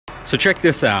So check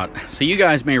this out. So you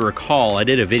guys may recall I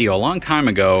did a video a long time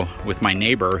ago with my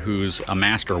neighbor who's a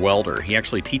master welder. He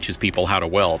actually teaches people how to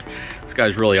weld. This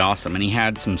guy's really awesome, and he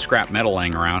had some scrap metal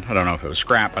laying around. I don't know if it was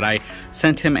scrap, but I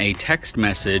sent him a text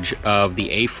message of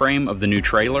the A-frame of the new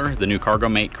trailer, the new Cargo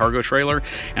Mate cargo trailer,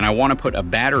 and I want to put a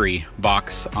battery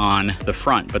box on the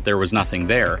front, but there was nothing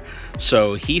there.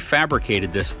 So he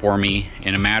fabricated this for me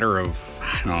in a matter of,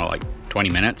 I don't know, like 20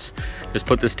 minutes. Just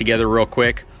put this together real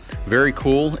quick. Very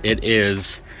cool. It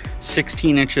is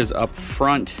 16 inches up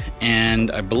front, and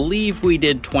I believe we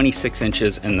did 26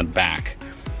 inches in the back,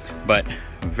 but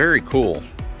very cool.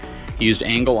 He used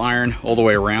angle iron all the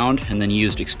way around, and then he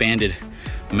used expanded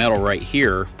metal right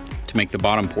here to make the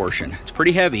bottom portion. It's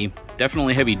pretty heavy,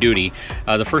 definitely heavy duty.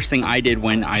 The first thing I did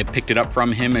when I picked it up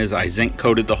from him is I zinc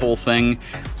coated the whole thing,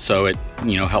 so it,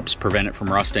 you know, helps prevent it from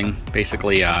rusting,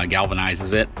 basically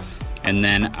galvanizes it. And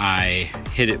then I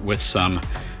hit it with some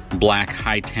black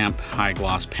high temp high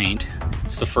gloss paint.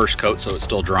 It's the first coat, so it's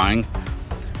still drying.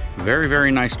 Very,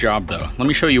 very nice job though. Let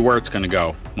me show you where it's going to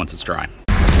go once it's dry.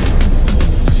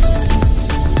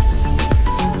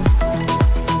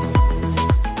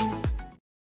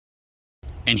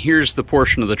 And here's the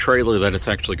portion of the trailer that it's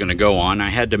actually going to go on. I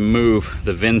had to move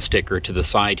the VIN sticker to the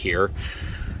side here,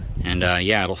 and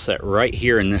yeah, it'll set right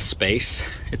here in this space.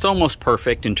 It's almost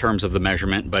perfect in terms of the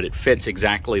measurement, but it fits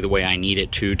exactly the way I need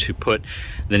it to put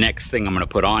the next thing I'm going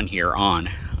to put on here on.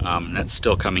 That's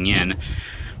still coming in,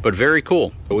 but very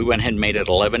cool. We went ahead and made it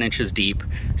 11 inches deep,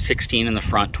 16 in the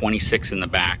front, 26 in the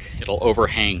back. It'll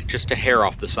overhang just a hair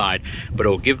off the side, but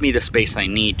it'll give me the space I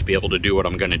need to be able to do what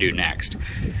I'm going to do next.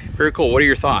 Very cool. What are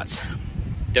your thoughts?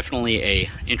 Definitely a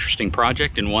interesting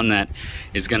project, and one that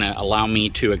is going to allow me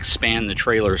to expand the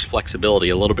trailer's flexibility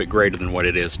a little bit greater than what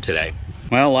it is today.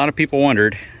 Well, a lot of people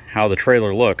wondered how the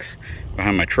trailer looks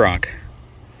behind my truck.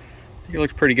 I think it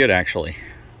looks pretty good, actually,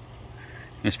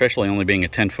 and especially only being a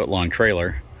 10-foot long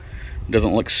trailer. It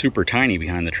doesn't look super tiny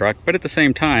behind the truck, but at the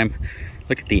same time,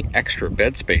 look at the extra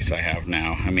bed space I have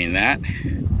now. I mean, that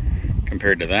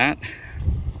compared to that,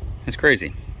 that's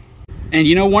crazy. And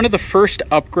you know, one of the first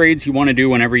upgrades you want to do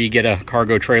whenever you get a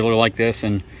cargo trailer like this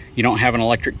and you don't have an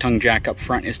electric tongue jack up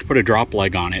front is to put a drop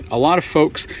leg on it. A lot of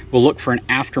folks will look for an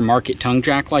aftermarket tongue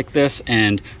jack like this,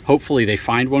 and hopefully they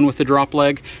find one with a drop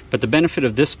leg. But the benefit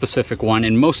of this specific one,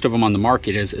 and most of them on the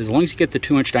market, is as long as you get the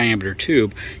 2-inch diameter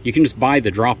tube, you can just buy the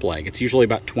drop leg. It's usually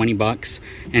about 20 bucks,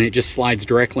 and it just slides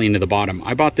directly into the bottom.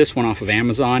 I bought this one off of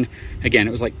Amazon. Again,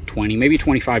 it was like 20, maybe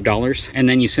 $25. And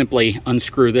then you simply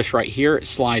unscrew this right here. It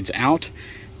slides out.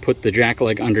 Put the jack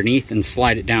leg underneath and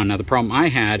slide it down. Now the problem I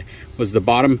had was the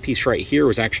bottom piece right here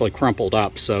was actually crumpled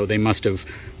up, so they must have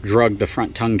drugged the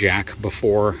front tongue jack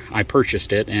before I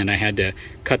purchased it, and I had to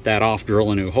cut that off, drill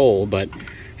a new hole. But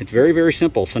it's very, very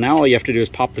simple. So now all you have to do is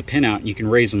pop the pin out, and you can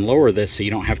raise and lower this so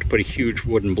you don't have to put a huge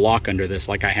wooden block under this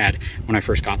like I had when I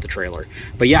first got the trailer.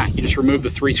 But yeah, you just remove the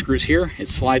 3 screws here. It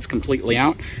slides completely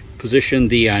out. Position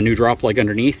the new drop leg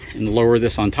underneath and lower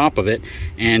this on top of it,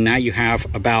 and now you have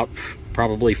about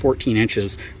probably 14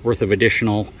 inches worth of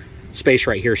additional space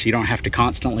right here, so you don't have to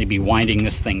constantly be winding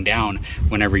this thing down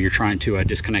whenever you're trying to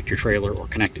disconnect your trailer or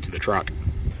connect it to the truck.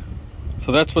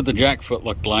 So that's what the jack foot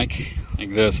looked like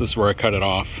this. This is where I cut it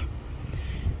off.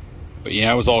 But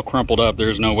yeah, it was all crumpled up.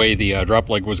 There's no way the drop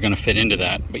leg was going to fit into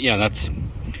that. But yeah, that's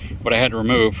what I had to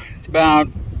remove. It's about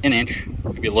an inch,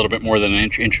 maybe a little bit more than an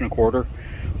inch, inch and a quarter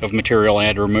of material I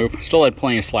had to remove. Still had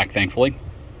plenty of slack, thankfully.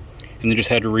 And then just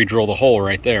had to re-drill the hole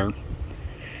right there.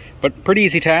 But pretty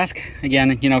easy task.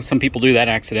 Again, you know, some people do that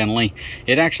accidentally.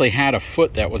 It actually had a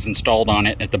foot that was installed on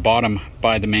it at the bottom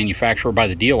by the manufacturer, by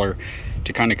the dealer,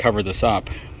 to kind of cover this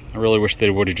up. I really wish they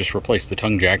would have just replaced the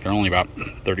tongue jack. They're only about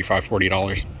 $35,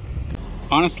 $40.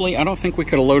 Honestly, I don't think we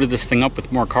could have loaded this thing up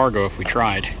with more cargo if we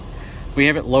tried. We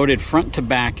have it loaded front to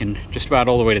back and just about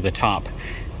all the way to the top.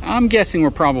 I'm guessing we're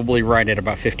probably right at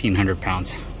about 1,500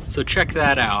 pounds. So check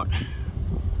that out.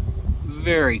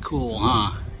 Very cool,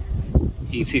 huh?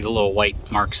 You can see the little white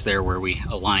marks there where we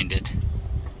aligned it.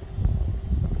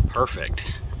 Perfect.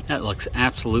 That looks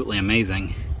absolutely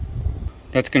amazing.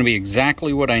 That's going to be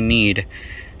exactly what I need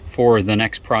for the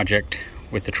next project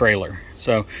with the trailer.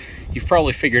 So you've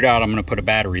probably figured out I'm going to put a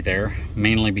battery there,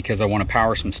 mainly because I want to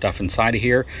power some stuff inside of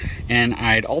here, and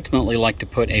I'd ultimately like to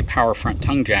put a power front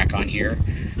tongue jack on here.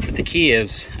 But the key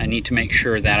is I need to make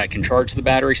sure that I can charge the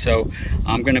battery, so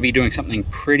I'm going to be doing something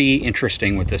pretty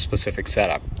interesting with this specific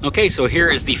setup. Okay, so here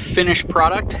is the finished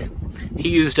product. He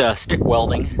used a stick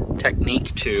welding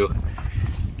technique to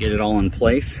get it all in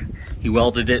place. He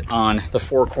welded it on the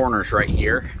 4 corners right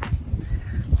here.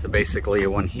 So basically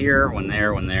one here, one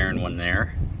there, one there, and one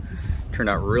there. Turned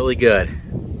out really good.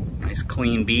 Nice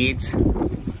clean beads.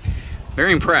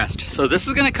 Very impressed. So this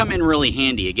is going to come in really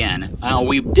handy again.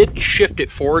 We did shift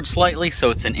it forward slightly, so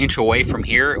it's an inch away from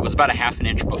here. It was about a ½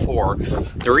 inch before.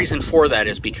 The reason for that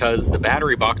is because the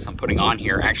battery box I'm putting on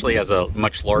here actually has a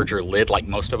much larger lid like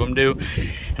most of them do,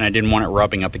 and I didn't want it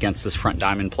rubbing up against this front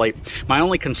diamond plate. My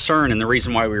only concern, and the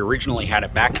reason why we originally had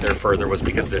it back there further, was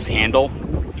because this handle,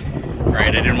 right?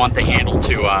 I didn't want the handle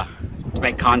to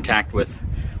make contact with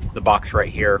the box right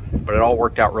here, but it all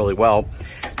worked out really well.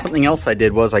 Something else I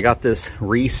did was I got this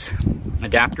Reese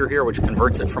adapter here, which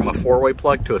converts it from a 4-way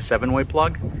plug to a 7-way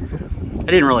plug. I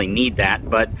didn't really need that,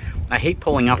 but I hate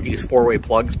pulling out these 4-way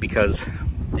plugs because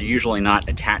they're usually not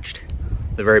attached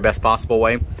the very best possible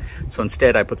way. So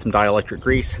instead I put some dielectric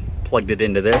grease, plugged it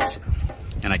into this,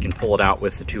 and I can pull it out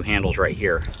with the 2 handles right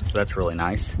here. So that's really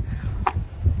nice.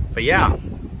 But yeah,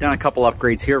 done a couple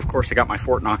upgrades here. Of course, I got my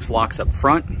Fort Knox locks up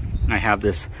front. I have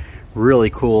this really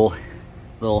cool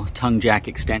little tongue jack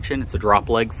extension. It's a drop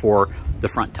leg for the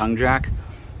front tongue jack.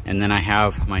 And then I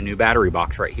have my new battery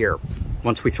box right here.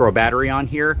 Once we throw a battery on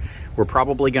here, we're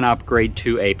probably going to upgrade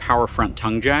to a power front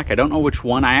tongue jack. I don't know which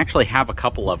one. I actually have a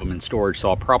couple of them in storage, so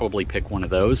I'll probably pick one of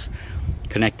those,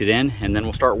 connect it in, and then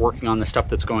we'll start working on the stuff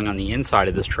that's going on the inside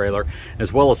of this trailer,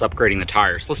 as well as upgrading the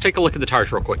tires. Let's take a look at the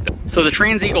tires real quick though. So the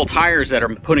Transeagle tires that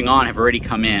I'm putting on have already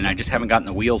come in. I just haven't gotten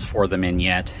the wheels for them in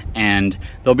yet, and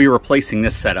they'll be replacing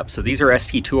this setup. So these are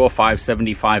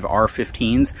ST205/75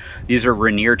 R15s. These are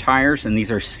Rainier tires, and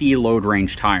these are C load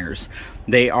range tires.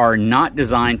 They are not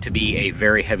designed to be a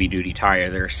very heavy duty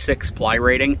tire. They're 6 ply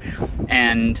rating,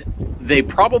 and they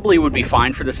probably would be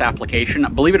fine for this application.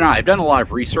 Believe it or not, I've done a lot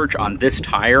of research on this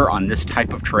tire, on this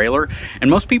type of trailer, and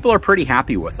most people are pretty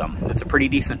happy with them. It's a pretty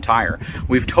decent tire.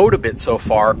 We've towed a bit so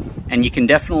far, and you can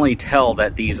definitely tell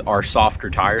that these are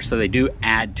softer tires, so they do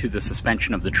add to the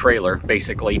suspension of the trailer.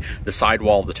 Basically, the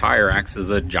sidewall of the tire acts as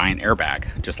a giant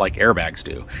airbag, just like airbags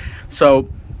do. So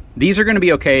these are going to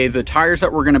be okay. The tires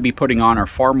that we're going to be putting on are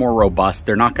far more robust.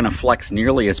 They're not going to flex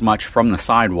nearly as much from the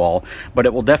sidewall, but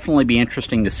it will definitely be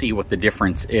interesting to see what the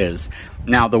difference is.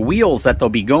 Now, the wheels that they'll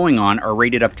be going on are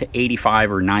rated up to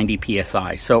 85 or 90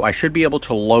 PSI, so I should be able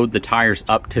to load the tires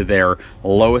up to their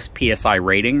lowest PSI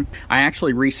rating. I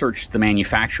actually researched the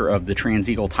manufacturer of the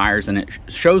Transeagle tires, and it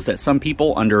shows that some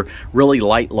people under really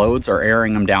light loads are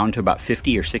airing them down to about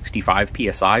 50 or 65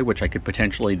 PSI, which I could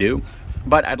potentially do.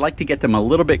 But I'd like to get them a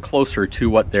little bit closer to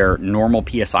what their normal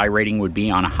PSI rating would be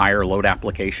on a higher load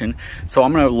application. So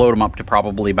I'm going to load them up to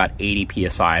probably about 80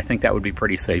 PSI. I think that would be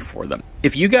pretty safe for them.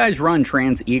 If you guys run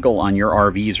Transeagle on your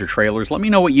RVs or trailers, let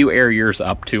me know what you air yours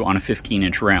up to on a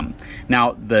 15-inch rim.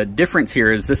 Now, the difference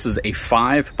here is this is a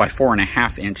 5 by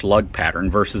 4.5 inch lug pattern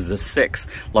versus a 6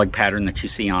 lug pattern that you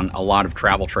see on a lot of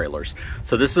travel trailers.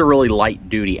 So this is a really light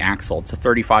duty axle. It's a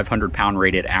 3,500 pound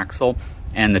rated axle.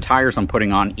 And the tires I'm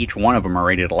putting on, each one of them are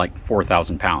rated at like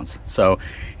 4,000 pounds. So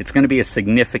it's going to be a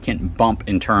significant bump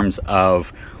in terms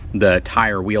of the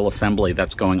tire wheel assembly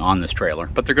that's going on this trailer.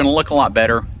 But they're going to look a lot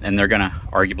better, and they're going to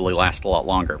arguably last a lot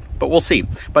longer. But we'll see.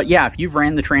 But yeah, if you've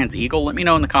ran the Transeagle, let me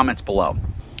know in the comments below.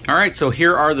 All right, so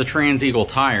here are the Transeagle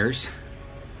tires.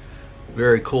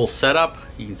 Very cool setup.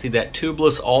 You can see that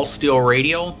tubeless all-steel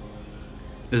radial.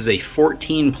 This is a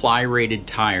 14 ply rated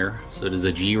tire, so it is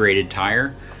a G rated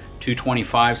tire.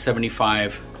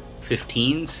 225/75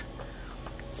 15s.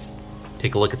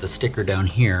 Take a look at the sticker down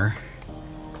here.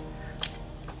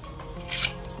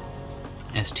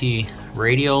 ST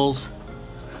radials.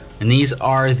 And these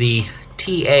are the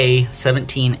TA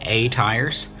 17A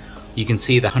tires. You can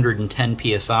see the 110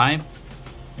 PSI.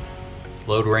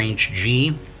 Load range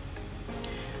G.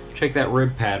 Check that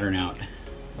rib pattern out.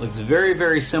 Looks very,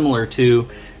 very similar to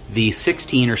the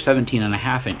 16 or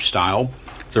 17.5 inch style.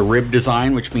 It's a rib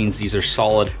design, which means these are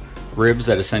solid ribs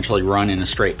that essentially run in a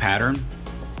straight pattern.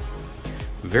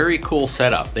 Very cool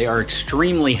setup. They are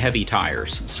extremely heavy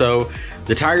tires. So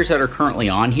the tires that are currently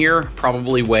on here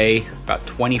probably weigh about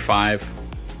 25,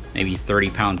 maybe 30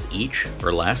 pounds each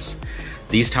or less.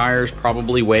 These tires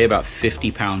probably weigh about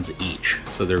 50 pounds each.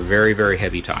 So they're very, very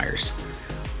heavy tires.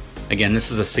 Again,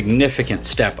 this is a significant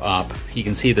step up. You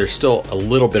can see there's still a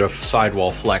little bit of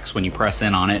sidewall flex when you press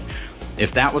in on it.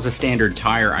 If that was a standard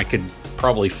tire, I could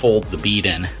probably fold the bead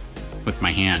in with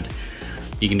my hand.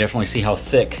 You can definitely see how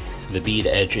thick the bead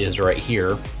edge is right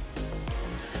here.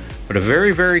 But a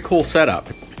very, very cool setup.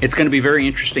 It's going to be very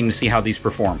interesting to see how these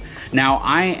perform. Now,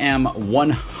 I am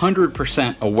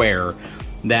 100% aware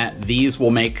that these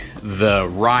will make the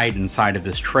ride inside of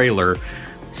this trailer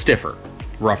stiffer.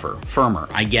 rougher, firmer.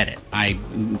 I get it. I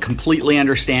completely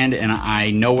understand, and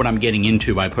I know what I'm getting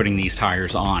into by putting these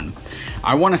tires on.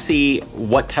 I want to see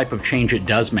what type of change it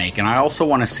does make, and I also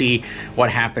want to see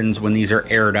what happens when these are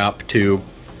aired up to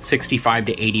 65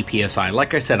 to 80 psi.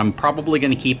 Like I said, I'm probably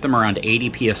going to keep them around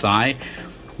 80 psi,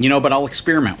 you know, but I'll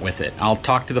experiment with it. I'll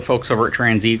talk to the folks over at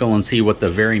Transeagle and see what the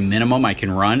very minimum I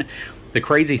can run. The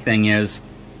crazy thing is,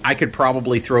 I could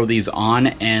probably throw these on,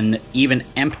 and even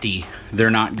empty, they're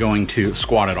not going to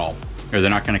squat at all, or they're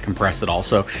not going to compress at all.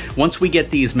 So once we get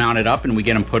these mounted up and we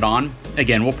get them put on,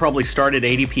 again, we'll probably start at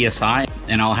 80 psi,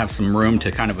 and I'll have some room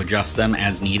to kind of adjust them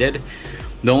as needed.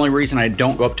 The only reason I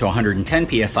don't go up to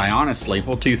 110 psi, honestly,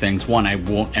 well, two things. One, I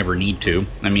won't ever need to.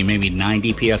 I mean, maybe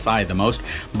 90 psi at the most,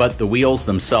 but the wheels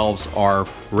themselves are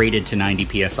rated to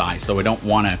 90 psi, so I don't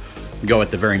want to go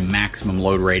at the very maximum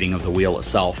load rating of the wheel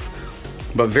itself.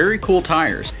 But very cool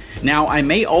tires. Now, I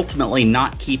may ultimately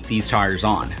not keep these tires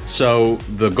on. So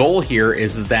the goal here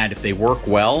is that if they work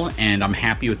well and I'm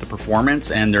happy with the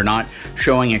performance and they're not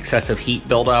showing excessive heat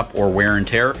buildup or wear and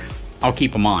tear, I'll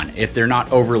keep them on. If they're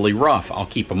not overly rough, I'll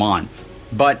keep them on.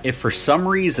 But if for some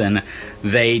reason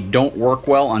they don't work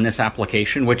well on this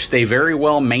application, which they very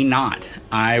well may not,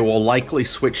 I will likely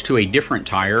switch to a different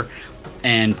tire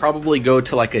and probably go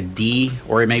to like a D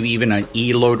or maybe even an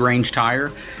E load range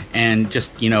tire, and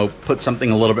just, you know, put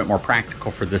something a little bit more practical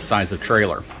for this size of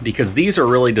trailer, because these are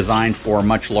really designed for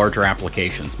much larger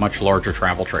applications, much larger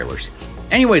travel trailers.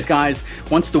 Anyways, guys,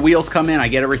 once the wheels come in, I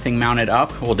get everything mounted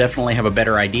up, we'll definitely have a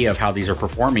better idea of how these are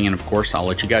performing, and of course, I'll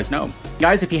let you guys know.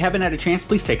 Guys, if you haven't had a chance,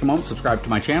 please take a moment, subscribe to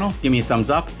my channel, give me a thumbs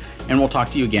up, and we'll talk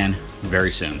to you again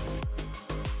very soon.